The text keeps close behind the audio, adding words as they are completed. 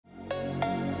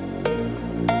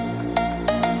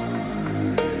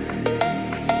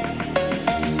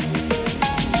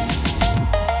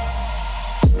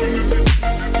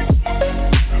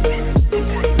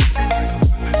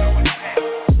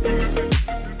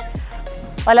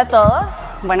Hola a todos,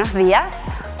 buenos días,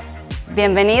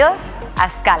 bienvenidos a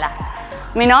Scala.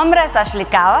 Mi nombre es Ashley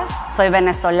Cabas, soy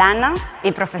venezolana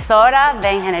y profesora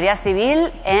de Ingeniería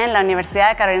Civil en la Universidad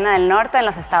de Carolina del Norte en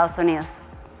los Estados Unidos.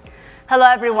 Hello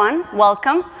everyone,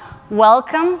 welcome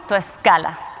to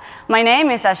Scala. My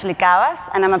name is Ashley Cabas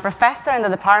and I'm a professor in the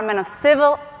Department of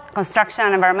Civil, Construction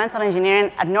and Environmental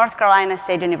Engineering at North Carolina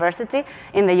State University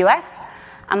in the US.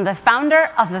 I'm the founder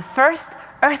of the first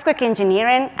Earthquake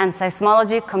Engineering and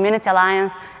Seismology Community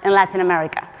Alliance in Latin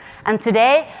America. And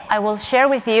today, I will share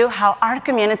with you how our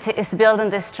community is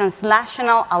building this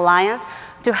transnational alliance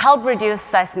to help reduce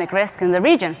seismic risk in the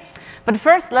region. But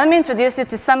first, let me introduce you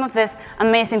to some of these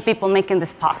amazing people making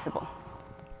this possible.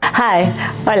 Hi,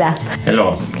 hola.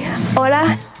 Hello.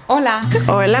 Hola. Hola.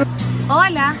 Hola.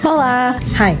 Hola. Hola.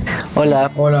 Hi.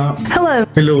 Hola. Hola. Hello.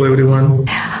 Hello everyone.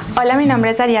 Hola, mi nombre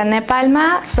es Ariadne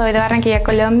Palma, soy de Barranquilla,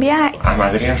 Colombia. I'm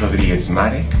Adrián Rodríguez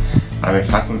Marek. I'm a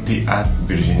faculty at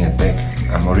Virginia Tech.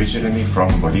 I'm originally from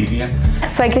Bolivia.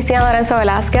 Soy Cristina Lorenzo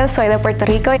Velázquez, soy de Puerto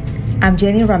Rico. I'm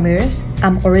Jenny Ramirez.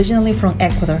 I'm originally from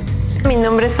Ecuador. Mi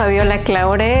nombre es Fabiola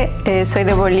Claure, soy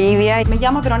de Bolivia. Me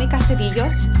llamo Verónica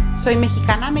Cerillos, soy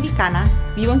mexicana-americana,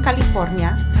 vivo en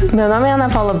California. Meu nome é Ana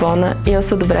Paula Bona e eu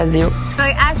sou do Brasil.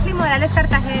 Soy Ashley Morales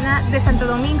Cartagena, de Santo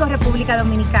Domingo, República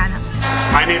Dominicana.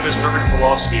 My name is Norman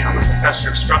Kowalski. I'm a professor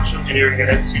of structural engineering at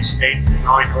NC State in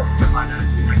Raleigh, North Carolina,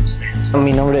 United States.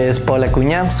 Mi nombre es Paul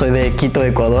Acuña, soy de Quito,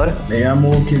 Ecuador. Me llamo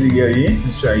Kelly,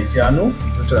 soy haitiano.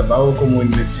 Yo trabajo como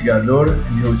investigador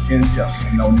en geociencias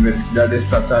en la Universidad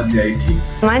Estatal de Haití.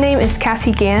 My name is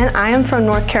Cassie Gann. I am from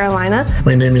North Carolina.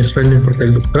 My name is Freddy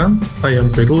Portel Ducran. I am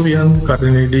Peruvian,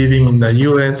 currently living in the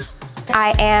US.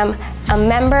 I am a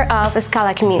member of the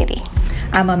Scala community.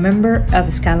 I'm a member of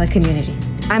the Scala community.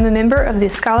 I'm a member of the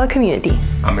Scala community.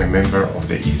 I'm a member of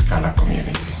the Scala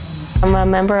community. I'm a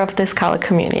member of the Scala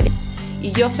community.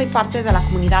 Y yo soy parte de la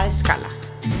comunidad de Scala.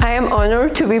 I am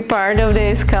honored to be part of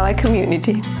the Scala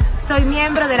community. Soy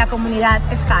miembro de la comunidad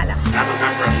Scala. I'm a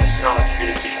member of the Scala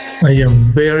community. I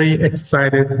am very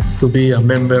excited to be a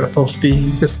member of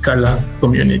the Scala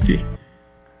community.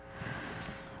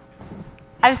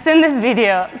 I've seen this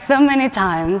video so many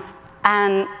times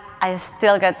and I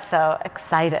still get so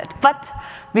excited. But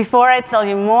before I tell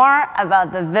you more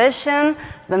about the vision,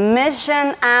 the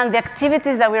mission, and the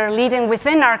activities that we are leading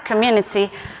within our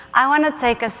community, I want to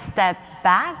take a step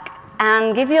back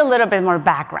and give you a little bit more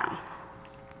background.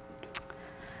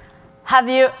 Have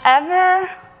you ever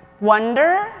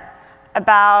wondered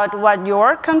about what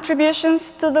your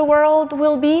contributions to the world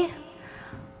will be?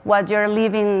 What you're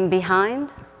leaving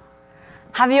behind?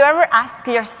 Have you ever asked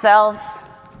yourselves,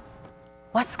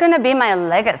 what's going to be my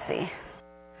legacy?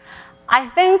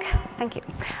 Thank you.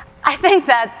 I think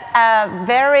that's a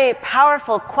very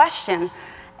powerful question.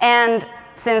 And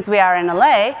since we are in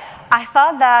LA, I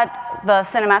thought that the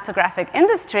cinematographic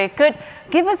industry could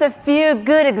give us a few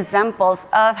good examples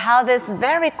of how this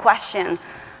very question,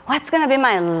 what's going to be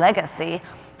my legacy,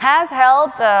 has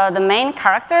helped the main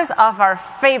characters of our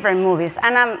favorite movies.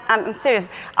 And I'm serious,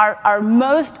 our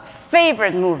most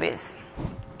favorite movies.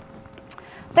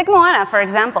 Take Moana, for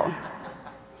example.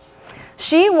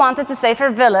 She wanted to save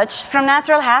her village from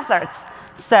natural hazards,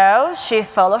 so she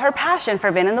followed her passion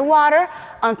for being in the water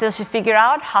until she figured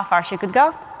out how far she could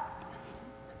go.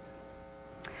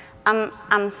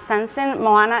 I'm sensing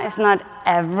Moana is not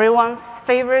everyone's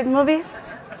favorite movie.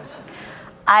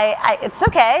 It's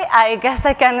okay. I guess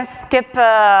I can skip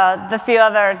the few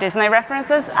other Disney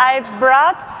references I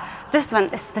brought. This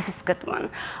is a good one.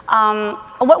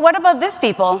 What about these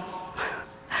people?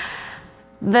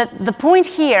 The point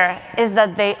here is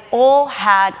that they all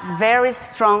had very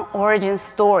strong origin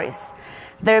stories.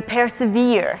 They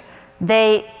persevere.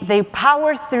 They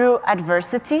power through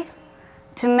adversity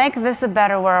to make this a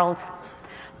better world.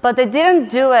 But they didn't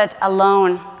do it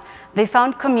alone. They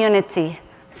found community.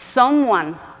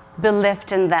 Someone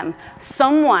believed in them.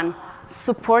 Someone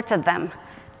supported them.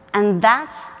 And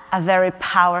that's a very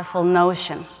powerful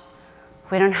notion.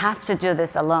 We don't have to do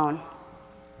this alone.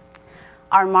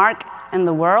 Our mark in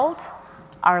the world,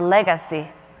 our legacy,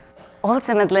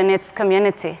 ultimately needs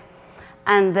community.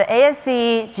 And the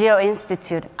ASCE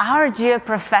Geo-Institute, our geo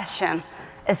profession,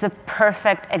 is a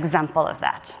perfect example of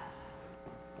that.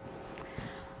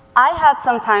 I had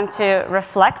some time to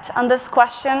reflect on this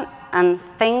question and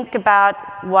think about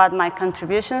what my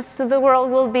contributions to the world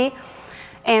will be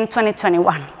in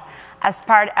 2021 as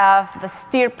part of the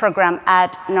STEER program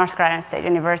at North Carolina State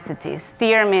University.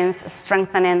 STEER means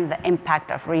strengthening the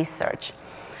impact of research.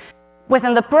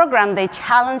 Within the program, they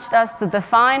challenged us to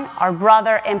define our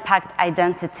broader impact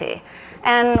identity.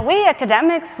 And we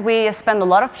academics, we spend a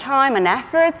lot of time and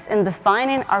efforts in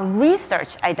defining our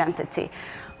research identity,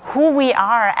 who we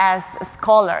are as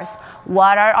scholars,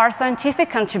 what are our scientific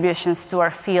contributions to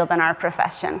our field and our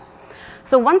profession.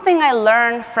 So one thing I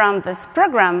learned from this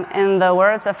program, in the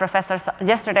words of Professor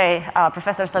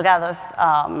Salgado's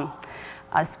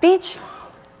speech,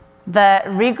 the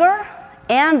rigor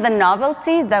and the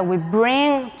novelty that we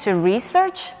bring to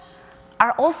research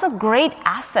are also great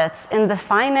assets in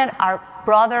defining our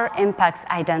broader impacts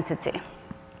identity.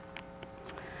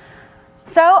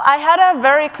 So I had a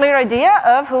very clear idea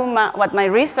of what my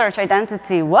research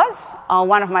identity was.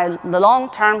 One of my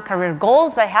long-term career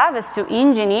goals I have is to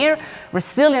engineer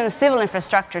resilient civil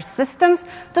infrastructure systems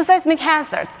to seismic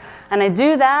hazards. And I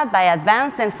do that by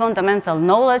advancing fundamental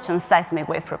knowledge on seismic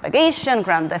wave propagation,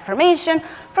 ground deformation,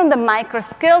 from the micro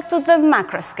scale to the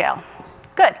macro scale.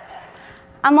 Good.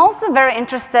 I'm also very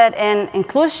interested in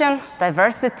inclusion,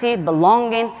 diversity,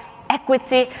 belonging,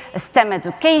 equity, STEM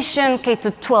education,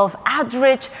 K-12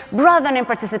 outreach, broadening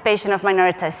participation of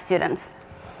minoritized students.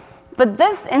 But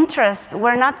these interests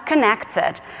were not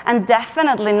connected and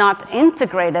definitely not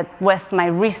integrated with my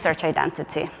research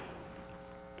identity.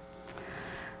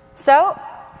 So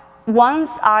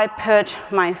once I put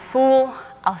my full,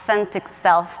 authentic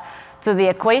self to the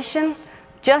equation,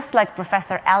 just like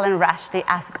Professor Ellen Rushdie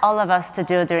asked all of us to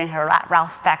do during her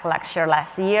Ralph Peck lecture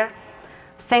last year,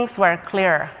 things were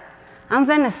clearer. I'm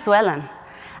Venezuelan.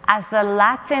 As a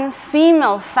Latin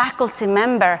female faculty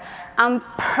member, I'm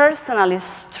personally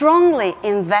strongly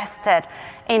invested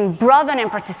in broadening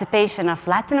participation of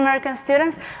Latin American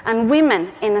students and women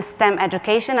in STEM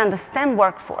education and the STEM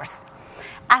workforce.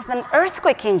 As an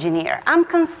earthquake engineer, I'm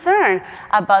concerned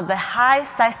about the high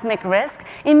seismic risk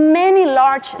in many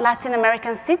large Latin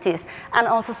American cities and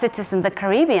also cities in the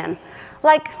Caribbean,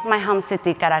 like my home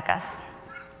city, Caracas.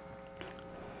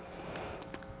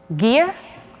 GEAR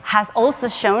has also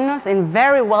shown us in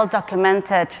very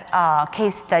well-documented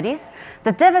case studies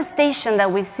the devastation that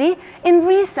we see in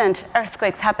recent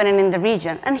earthquakes happening in the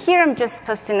region. And here I'm just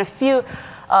posting a few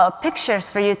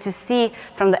pictures for you to see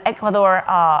from the Ecuador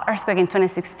earthquake in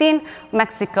 2016,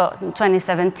 Mexico in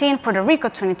 2017, Puerto Rico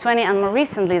 2020, and more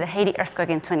recently the Haiti earthquake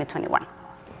in 2021.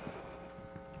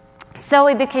 So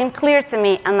it became clear to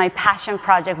me, and my passion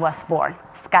project was born,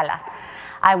 Scala,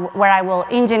 where I will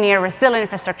engineer resilient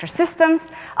infrastructure systems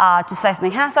to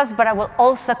seismic hazards, but I will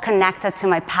also connect it to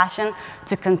my passion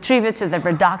to contribute to the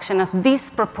reduction of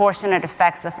disproportionate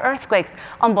effects of earthquakes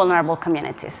on vulnerable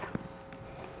communities.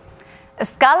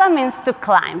 Scala means to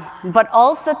climb, but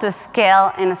also to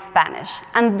scale in Spanish.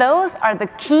 And those are the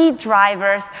key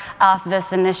drivers of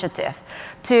this initiative,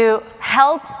 to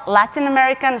help Latin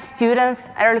American students,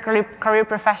 early career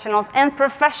professionals, and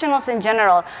professionals in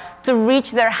general to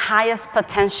reach their highest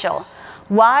potential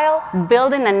while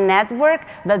building a network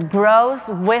that grows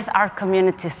with our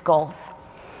community's goals.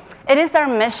 It is our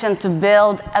mission to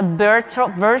build a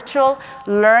virtual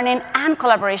learning and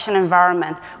collaboration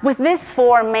environment with these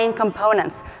four main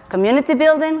components: community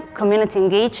building, community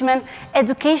engagement,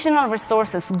 educational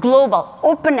resources, global,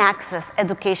 open access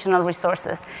educational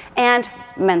resources, and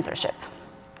mentorship.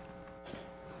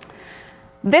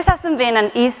 This hasn't been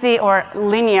an easy or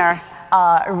linear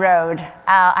road.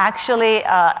 Actually,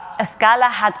 Scala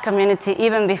had community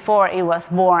even before it was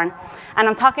born. And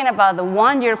I'm talking about the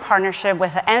one-year partnership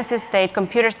with the NC State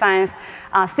Computer Science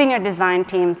Senior Design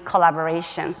Team's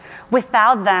collaboration.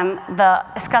 Without them, the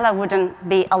Scala wouldn't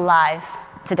be alive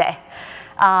today.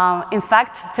 In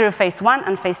fact, through phase 1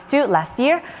 and phase 2 last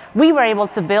year, we were able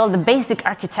to build the basic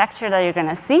architecture that you're going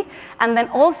to see, and then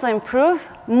also improve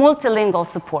multilingual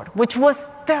support, which was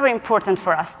very important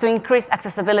for us to increase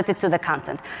accessibility to the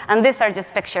content. And these are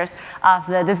just pictures of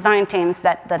the design teams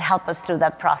that help us through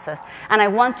that process. And I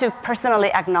want to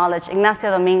personally acknowledge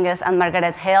Ignacio Dominguez and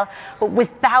Margaret Hale, but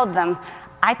without them,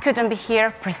 I couldn't be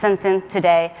here presenting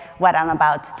today what I'm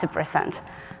about to present.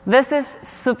 This is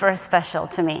super special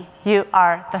to me. You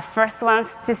are the first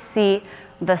ones to see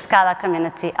the Scala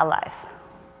community alive.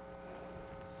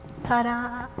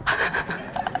 Ta-da!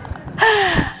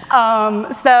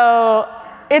 So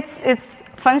it's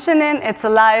functioning, it's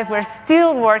alive. We're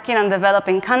still working on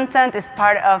developing content. It's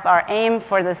part of our aim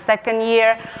for the second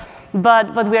year.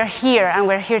 But we're here, and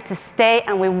we're here to stay,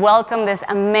 and we welcome this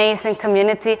amazing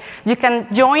community. You can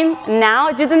join now.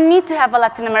 You don't need to have a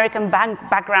Latin American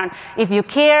background. If you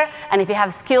care, and if you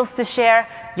have skills to share,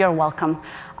 you're welcome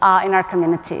in our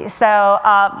community. So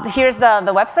here's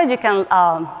the website. You can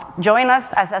join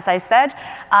us, as I said.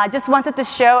 I just wanted to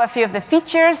show a few of the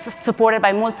features supported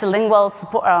by multilingual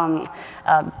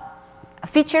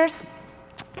features.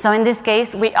 So in this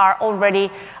case, we are already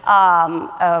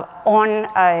on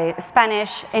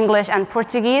Spanish, English, and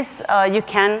Portuguese. You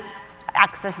can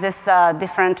access this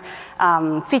different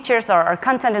features or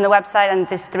content in the website in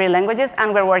these 3 languages,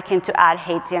 and we're working to add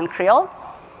Haiti and Creole.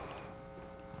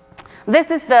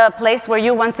 This is the place where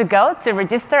you want to go to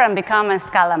register and become a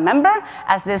Scala member,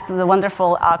 as the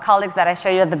wonderful colleagues that I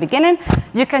showed you at the beginning.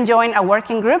 You can join a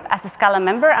working group as a Scala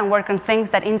member and work on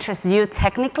things that interest you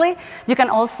technically. You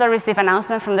can also receive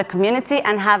announcements from the community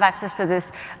and have access to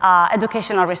these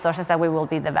educational resources that we will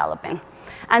be developing.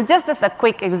 And just as a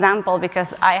quick example,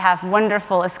 because I have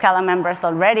wonderful Scala members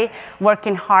already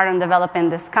working hard on developing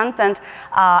this content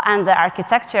and the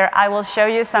architecture, I will show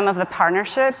you some of the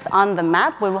partnerships on the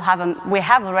map. We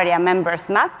have already a members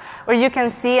map where you can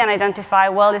see and identify,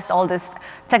 well, is all this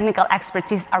technical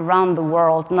expertise around the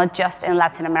world, not just in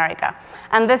Latin America.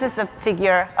 And this is a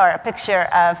figure or a picture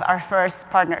of our first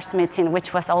partners meeting,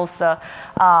 which was also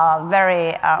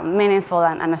very meaningful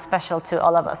and special to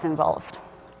all of us involved.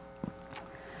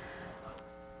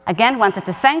 Again, wanted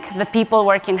to thank the people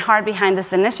working hard behind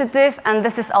this initiative, and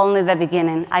this is only the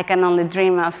beginning. I can only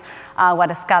dream of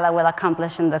what Scala will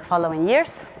accomplish in the following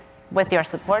years with your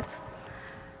support.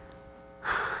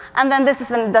 And then this is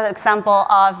the example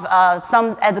of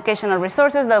some educational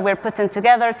resources that we're putting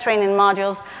together, training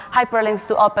modules, hyperlinks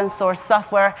to open source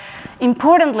software.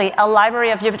 Importantly, a library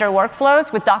of Jupyter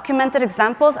workflows with documented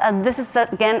examples, and this is,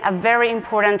 again, a very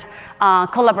important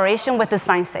collaboration with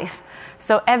DesignSafe.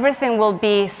 So everything will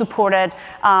be supported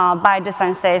by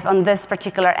DesignSafe on this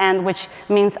particular end, which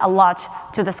means a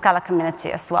lot to the Scala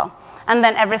community as well. And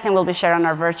then everything will be shared on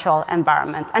our virtual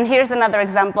environment. And here's another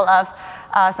example of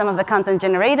some of the content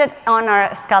generated on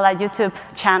our Scala YouTube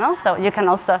channel, so you can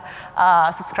also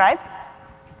subscribe.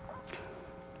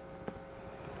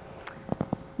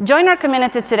 Join our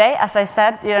community today. As I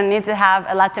said, you don't need to have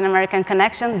a Latin American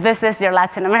connection. This is your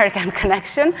Latin American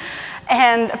connection.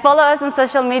 And follow us on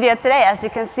social media today. As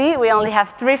you can see, we only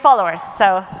have 3 followers,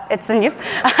 so it's new.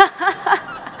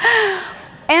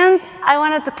 And I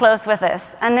wanted to close with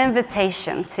this, an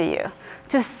invitation to you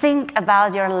to think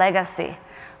about your legacy.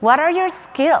 What are your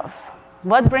skills?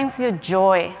 What brings you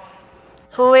joy?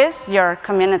 Who is your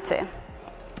community?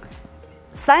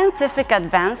 Scientific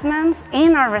advancements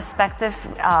in our respective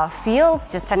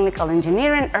fields, geotechnical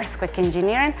engineering, earthquake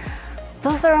engineering,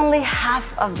 those are only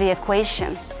half of the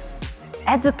equation.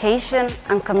 Education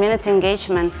and community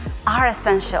engagement are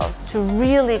essential to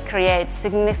really create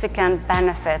significant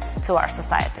benefits to our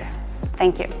societies.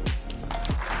 Thank you.